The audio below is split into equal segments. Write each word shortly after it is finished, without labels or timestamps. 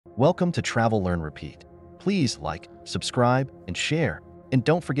Welcome to Travel, Learn, Repeat. Please like, subscribe, and share, and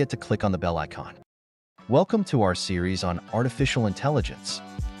don't forget to click on the bell icon. Welcome to our series on artificial intelligence.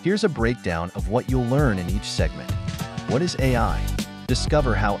 Here's a breakdown of what you'll learn in each segment. What is AI?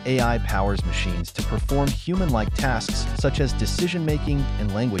 Discover how AI powers machines to perform human-like tasks such as decision-making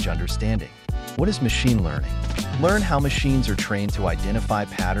and language understanding. What is machine learning? Learn how machines are trained to identify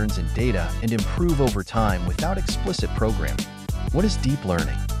patterns in data and improve over time without explicit programming. What is deep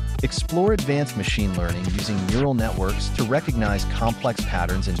learning? Explore advanced machine learning using neural networks to recognize complex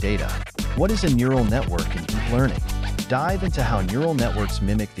patterns in data. What is a neural network in deep learning? Dive into how neural networks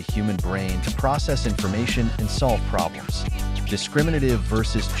mimic the human brain to process information and solve problems. Discriminative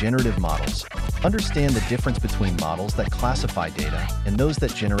versus generative models. Understand the difference between models that classify data and those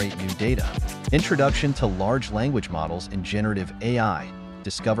that generate new data. Introduction to large language models in generative AI.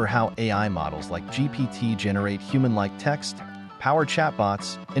 Discover how AI models like GPT generate human-like text, power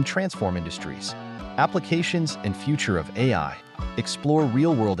chatbots, and transform industries. Applications and future of AI. Explore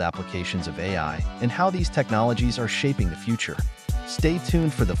real-world applications of AI and how these technologies are shaping the future. Stay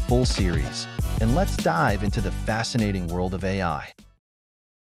tuned for the full series, and let's dive into the fascinating world of AI.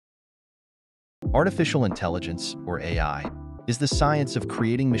 Artificial intelligence, or AI, is the science of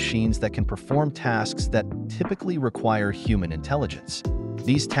creating machines that can perform tasks that typically require human intelligence.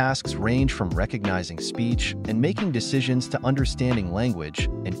 These tasks range from recognizing speech and making decisions to understanding language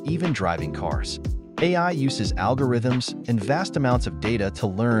and even driving cars. AI uses algorithms and vast amounts of data to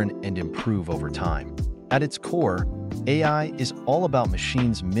learn and improve over time. At its core, AI is all about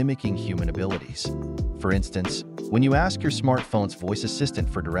machines mimicking human abilities. For instance, when you ask your smartphone's voice assistant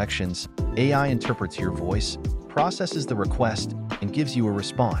for directions, AI interprets your voice, processes the request, and gives you a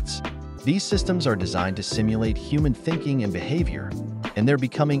response. These systems are designed to simulate human thinking and behavior, and they're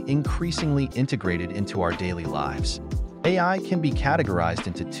becoming increasingly integrated into our daily lives. AI can be categorized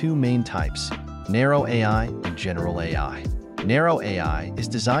into two main types: narrow AI and general AI. Narrow AI is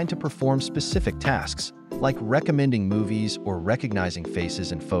designed to perform specific tasks, like recommending movies or recognizing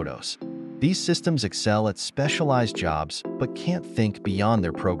faces in photos. These systems excel at specialized jobs but can't think beyond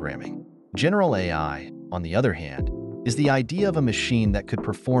their programming. General AI, on the other hand, is the idea of a machine that could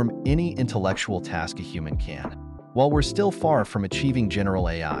perform any intellectual task a human can. While we're still far from achieving general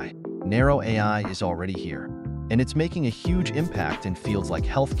AI, narrow AI is already here, and it's making a huge impact in fields like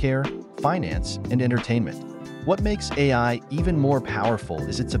healthcare, finance, and entertainment. What makes AI even more powerful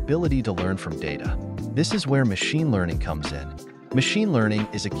is its ability to learn from data. This is where machine learning comes in. Machine learning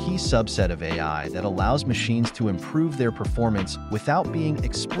is a key subset of AI that allows machines to improve their performance without being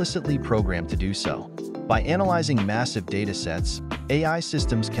explicitly programmed to do so. By analyzing massive data sets, AI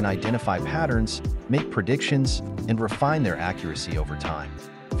systems can identify patterns, make predictions, and refine their accuracy over time.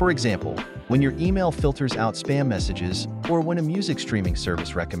 For example, when your email filters out spam messages, or when a music streaming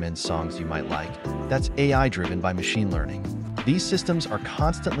service recommends songs you might like, that's AI driven by machine learning. These systems are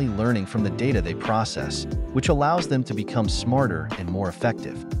constantly learning from the data they process, which allows them to become smarter and more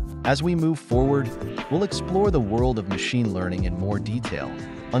effective. As we move forward, we'll explore the world of machine learning in more detail,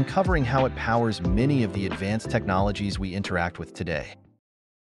 uncovering how it powers many of the advanced technologies we interact with today.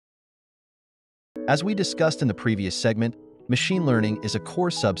 As we discussed in the previous segment, machine learning is a core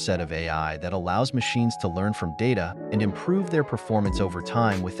subset of AI that allows machines to learn from data and improve their performance over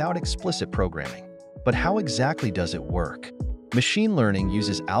time without explicit programming. But how exactly does it work? Machine learning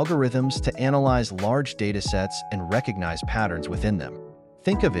uses algorithms to analyze large data sets and recognize patterns within them.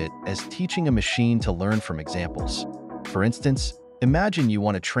 Think of it as teaching a machine to learn from examples. For instance, imagine you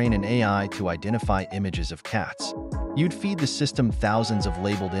want to train an AI to identify images of cats. You'd feed the system thousands of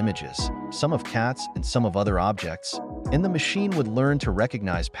labeled images, some of cats and some of other objects, and the machine would learn to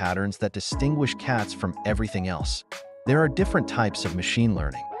recognize patterns that distinguish cats from everything else. There are different types of machine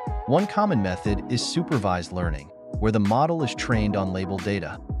learning. One common method is supervised learning, where the model is trained on labeled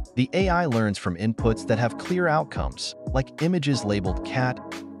data. The AI learns from inputs that have clear outcomes, like images labeled cat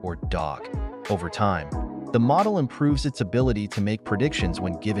or dog. Over time, the model improves its ability to make predictions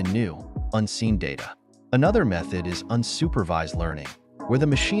when given new, unseen data. Another method is unsupervised learning, where the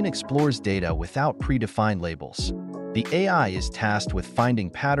machine explores data without predefined labels. The AI is tasked with finding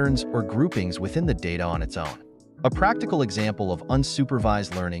patterns or groupings within the data on its own. A practical example of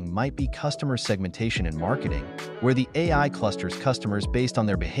unsupervised learning might be customer segmentation in marketing, where the AI clusters customers based on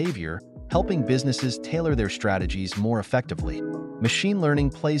their behavior, helping businesses tailor their strategies more effectively. Machine learning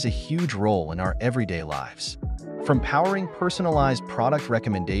plays a huge role in our everyday lives. From powering personalized product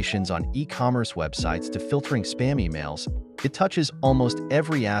recommendations on e-commerce websites to filtering spam emails, it touches almost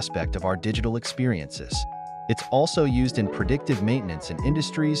every aspect of our digital experiences. It's also used in predictive maintenance in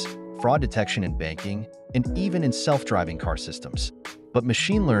industries, fraud detection in banking, and even in self-driving car systems. But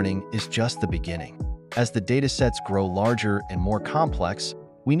machine learning is just the beginning. As the datasets grow larger and more complex,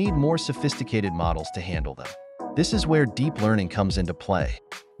 we need more sophisticated models to handle them. This is where deep learning comes into play.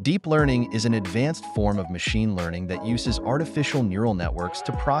 Deep learning is an advanced form of machine learning that uses artificial neural networks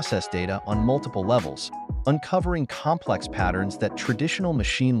to process data on multiple levels, uncovering complex patterns that traditional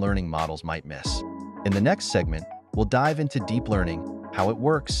machine learning models might miss. In the next segment, we'll dive into deep learning, how it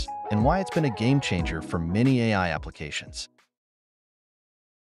works, and why it's been a game changer for many AI applications.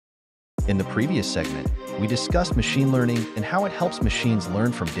 In the previous segment, we discussed machine learning and how it helps machines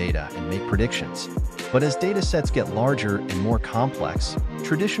learn from data and make predictions. But as data sets get larger and more complex,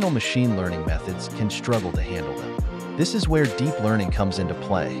 traditional machine learning methods can struggle to handle them. This is where deep learning comes into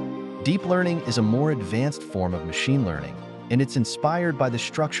play. Deep learning is a more advanced form of machine learning, and it's inspired by the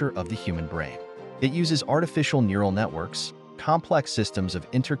structure of the human brain. It uses artificial neural networks, complex systems of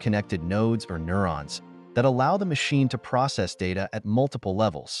interconnected nodes or neurons, that allow the machine to process data at multiple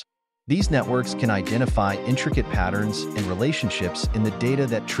levels. These networks can identify intricate patterns and relationships in the data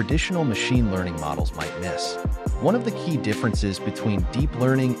that traditional machine learning models might miss. One of the key differences between deep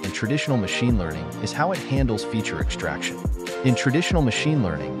learning and traditional machine learning is how it handles feature extraction. In traditional machine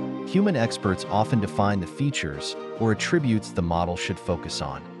learning, human experts often define the features or attributes the model should focus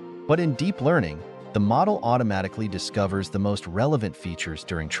on. But in deep learning, the model automatically discovers the most relevant features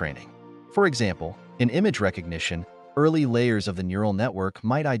during training. For example, in image recognition, early layers of the neural network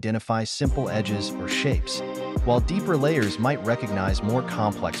might identify simple edges or shapes, while deeper layers might recognize more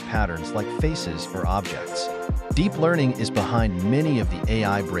complex patterns like faces or objects. Deep learning is behind many of the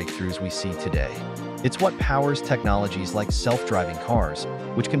AI breakthroughs we see today. It's what powers technologies like self-driving cars,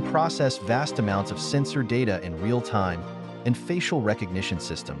 which can process vast amounts of sensor data in real time, and facial recognition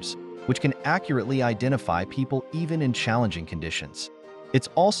systems, which can accurately identify people even in challenging conditions. It's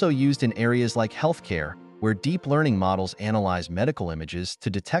also used in areas like healthcare, where deep learning models analyze medical images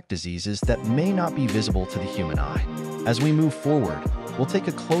to detect diseases that may not be visible to the human eye. As we move forward, we'll take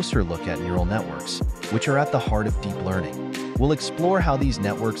a closer look at neural networks, which are at the heart of deep learning. We'll explore how these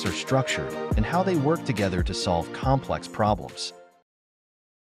networks are structured and how they work together to solve complex problems.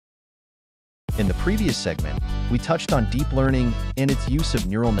 In the previous segment, we touched on deep learning and its use of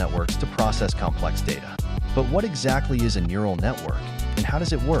neural networks to process complex data. But what exactly is a neural network, and how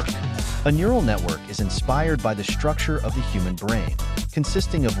does it work? A neural network is inspired by the structure of the human brain,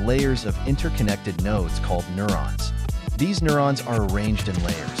 consisting of layers of interconnected nodes called neurons. These neurons are arranged in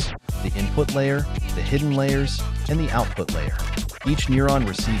layers: the input layer, the hidden layers, and the output layer. Each neuron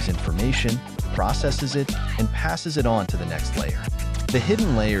receives information, processes it, and passes it on to the next layer. The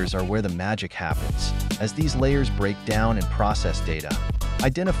hidden layers are where the magic happens, as these layers break down and process data,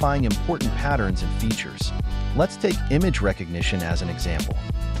 identifying important patterns and features. Let's take image recognition as an example.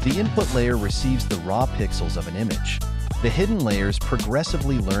 The input layer receives the raw pixels of an image. The hidden layers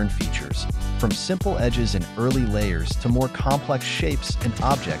progressively learn features, from simple edges in early layers to more complex shapes and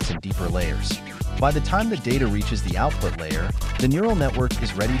objects in deeper layers. By the time the data reaches the output layer, the neural network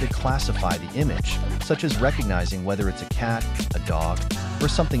is ready to classify the image, such as recognizing whether it's a cat, a dog, or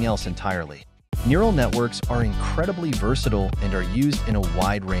something else entirely. Neural networks are incredibly versatile and are used in a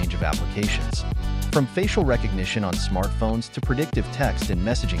wide range of applications. From facial recognition on smartphones to predictive text in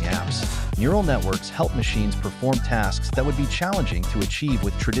messaging apps, neural networks help machines perform tasks that would be challenging to achieve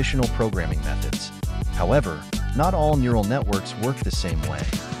with traditional programming methods. However, not all neural networks work the same way.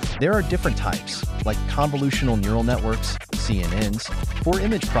 There are different types, like convolutional neural networks, CNNs, for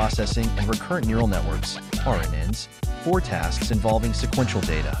image processing, and recurrent neural networks, RNNs, for tasks involving sequential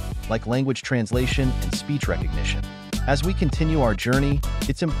data, like language translation and speech recognition. As we continue our journey,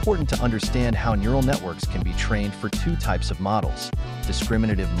 it's important to understand how neural networks can be trained for two types of models: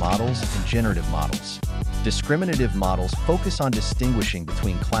 discriminative models and generative models. Discriminative models focus on distinguishing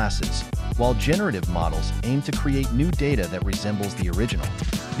between classes, while generative models aim to create new data that resembles the original.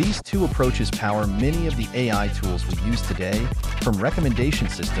 These two approaches power many of the AI tools we use today, from recommendation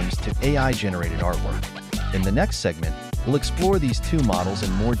systems to AI-generated artwork. In the next segment, we'll explore these two models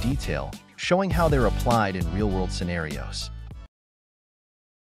in more detail, showing how they're applied in real-world scenarios.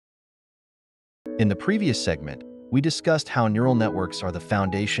 In the previous segment, we discussed how neural networks are the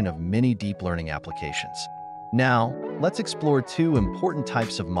foundation of many deep learning applications. Now, let's explore two important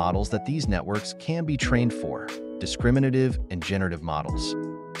types of models that these networks can be trained for: discriminative and generative models.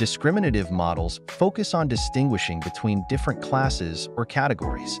 Discriminative models focus on distinguishing between different classes or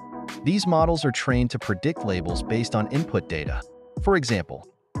categories. These models are trained to predict labels based on input data. For example,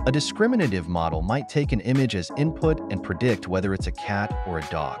 a discriminative model might take an image as input and predict whether it's a cat or a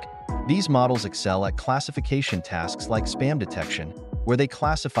dog. These models excel at classification tasks like spam detection, where they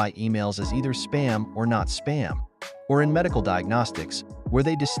classify emails as either spam or not spam, or in medical diagnostics, where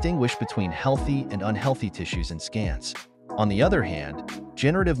they distinguish between healthy and unhealthy tissues in scans. On the other hand,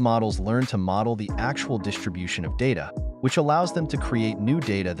 generative models learn to model the actual distribution of data, which allows them to create new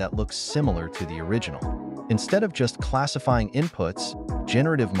data that looks similar to the original. Instead of just classifying inputs,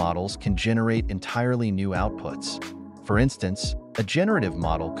 generative models can generate entirely new outputs. For instance, a generative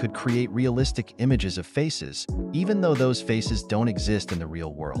model could create realistic images of faces, even though those faces don't exist in the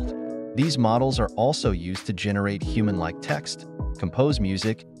real world. These models are also used to generate human-like text, compose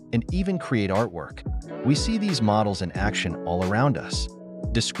music, and even create artwork. We see these models in action all around us.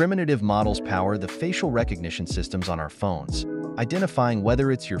 Discriminative models power the facial recognition systems on our phones, identifying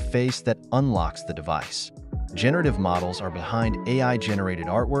whether it's your face that unlocks the device. Generative models are behind AI-generated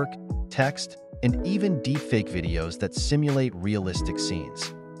artwork, text, and even deepfake videos that simulate realistic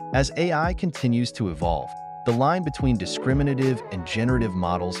scenes. As AI continues to evolve, the line between discriminative and generative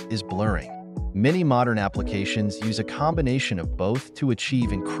models is blurring. Many modern applications use a combination of both to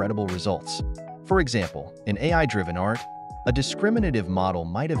achieve incredible results. For example, in AI-driven art, a discriminative model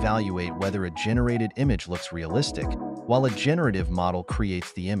might evaluate whether a generated image looks realistic, while a generative model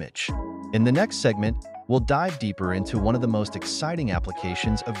creates the image. In the next segment, we'll dive deeper into one of the most exciting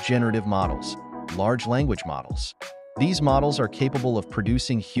applications of generative models: large language models. These models are capable of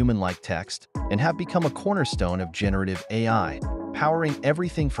producing human-like text and have become a cornerstone of generative AI, powering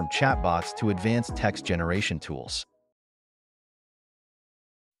everything from chatbots to advanced text generation tools.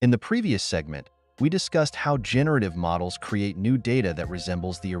 In the previous segment, we discussed how generative models create new data that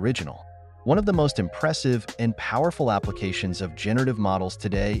resembles the original. One of the most impressive and powerful applications of generative models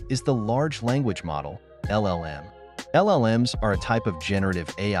today is the large language model, LLM. LLMs are a type of generative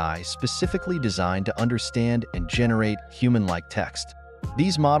AI specifically designed to understand and generate human-like text.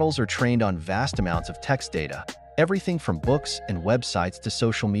 These models are trained on vast amounts of text data, everything from books and websites to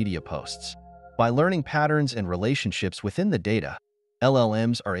social media posts. By learning patterns and relationships within the data,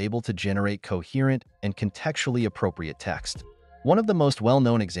 LLMs are able to generate coherent and contextually appropriate text. One of the most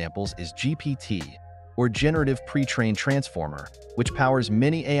well-known examples is GPT, or Generative Pre-trained Transformer, which powers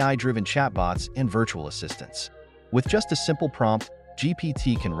many AI-driven chatbots and virtual assistants. With just a simple prompt,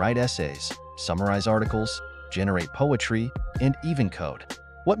 GPT can write essays, summarize articles, generate poetry, and even code.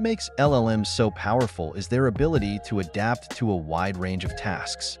 What makes LLMs so powerful is their ability to adapt to a wide range of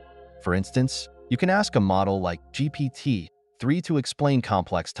tasks. For instance, you can ask a model like GPT-3 to explain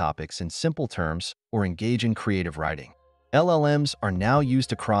complex topics in simple terms or engage in creative writing. LLMs are now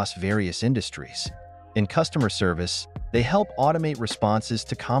used across various industries. In customer service, they help automate responses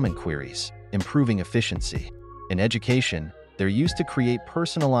to common queries, improving efficiency. In education, they're used to create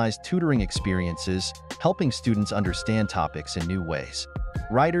personalized tutoring experiences, helping students understand topics in new ways.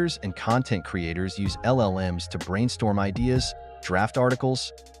 Writers and content creators use LLMs to brainstorm ideas, draft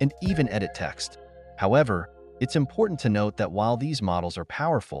articles, and even edit text. However, it's important to note that while these models are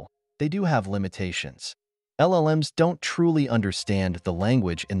powerful, they do have limitations. LLMs don't truly understand the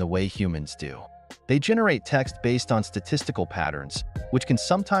language in the way humans do. They generate text based on statistical patterns, which can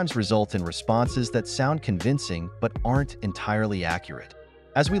sometimes result in responses that sound convincing but aren't entirely accurate.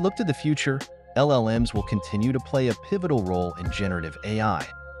 As we look to the future, LLMs will continue to play a pivotal role in generative AI,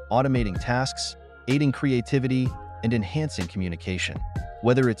 automating tasks, aiding creativity, and enhancing communication.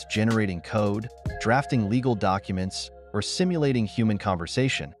 Whether it's generating code, drafting legal documents, or simulating human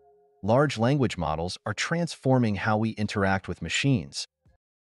conversation, large language models are transforming how we interact with machines.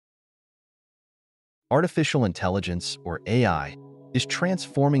 Artificial intelligence, or AI, is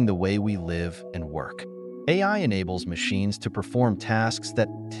transforming the way we live and work. AI enables machines to perform tasks that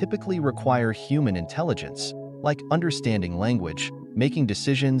typically require human intelligence, like understanding language, making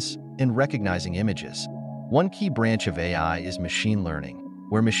decisions, and recognizing images. One key branch of AI is machine learning,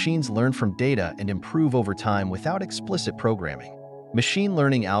 where machines learn from data and improve over time without explicit programming. Machine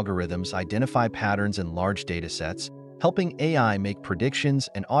learning algorithms identify patterns in large datasets, helping AI make predictions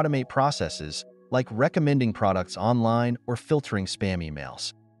and automate processes like recommending products online or filtering spam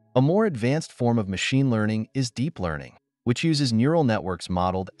emails. A more advanced form of machine learning is deep learning, which uses neural networks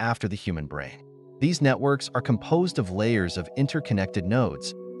modeled after the human brain. These networks are composed of layers of interconnected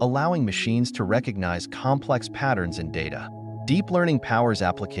nodes, allowing machines to recognize complex patterns in data. Deep learning powers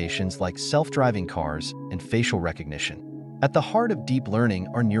applications like self-driving cars and facial recognition. At the heart of deep learning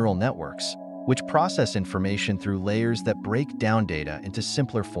are neural networks, which process information through layers that break down data into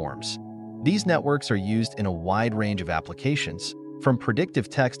simpler forms. These networks are used in a wide range of applications, from predictive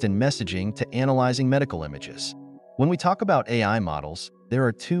text and messaging to analyzing medical images. When we talk about AI models, there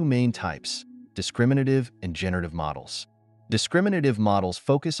are two main types: discriminative and generative models. Discriminative models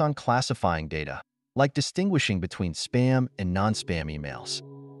focus on classifying data, like distinguishing between spam and non-spam emails.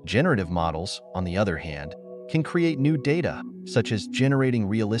 Generative models, on the other hand, can create new data, such as generating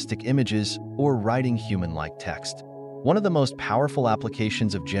realistic images or writing human-like text. One of the most powerful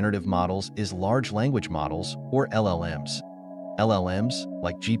applications of generative models is large language models, or LLMs. LLMs,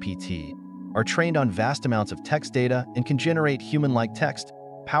 like GPT, are trained on vast amounts of text data and can generate human-like text,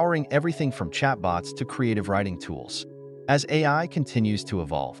 powering everything from chatbots to creative writing tools. As AI continues to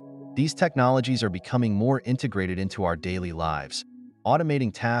evolve, these technologies are becoming more integrated into our daily lives,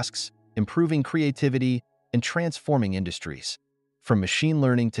 automating tasks, improving creativity, and transforming industries. From machine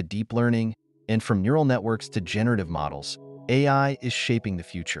learning to deep learning, and from neural networks to generative models, AI is shaping the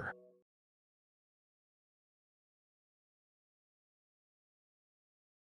future.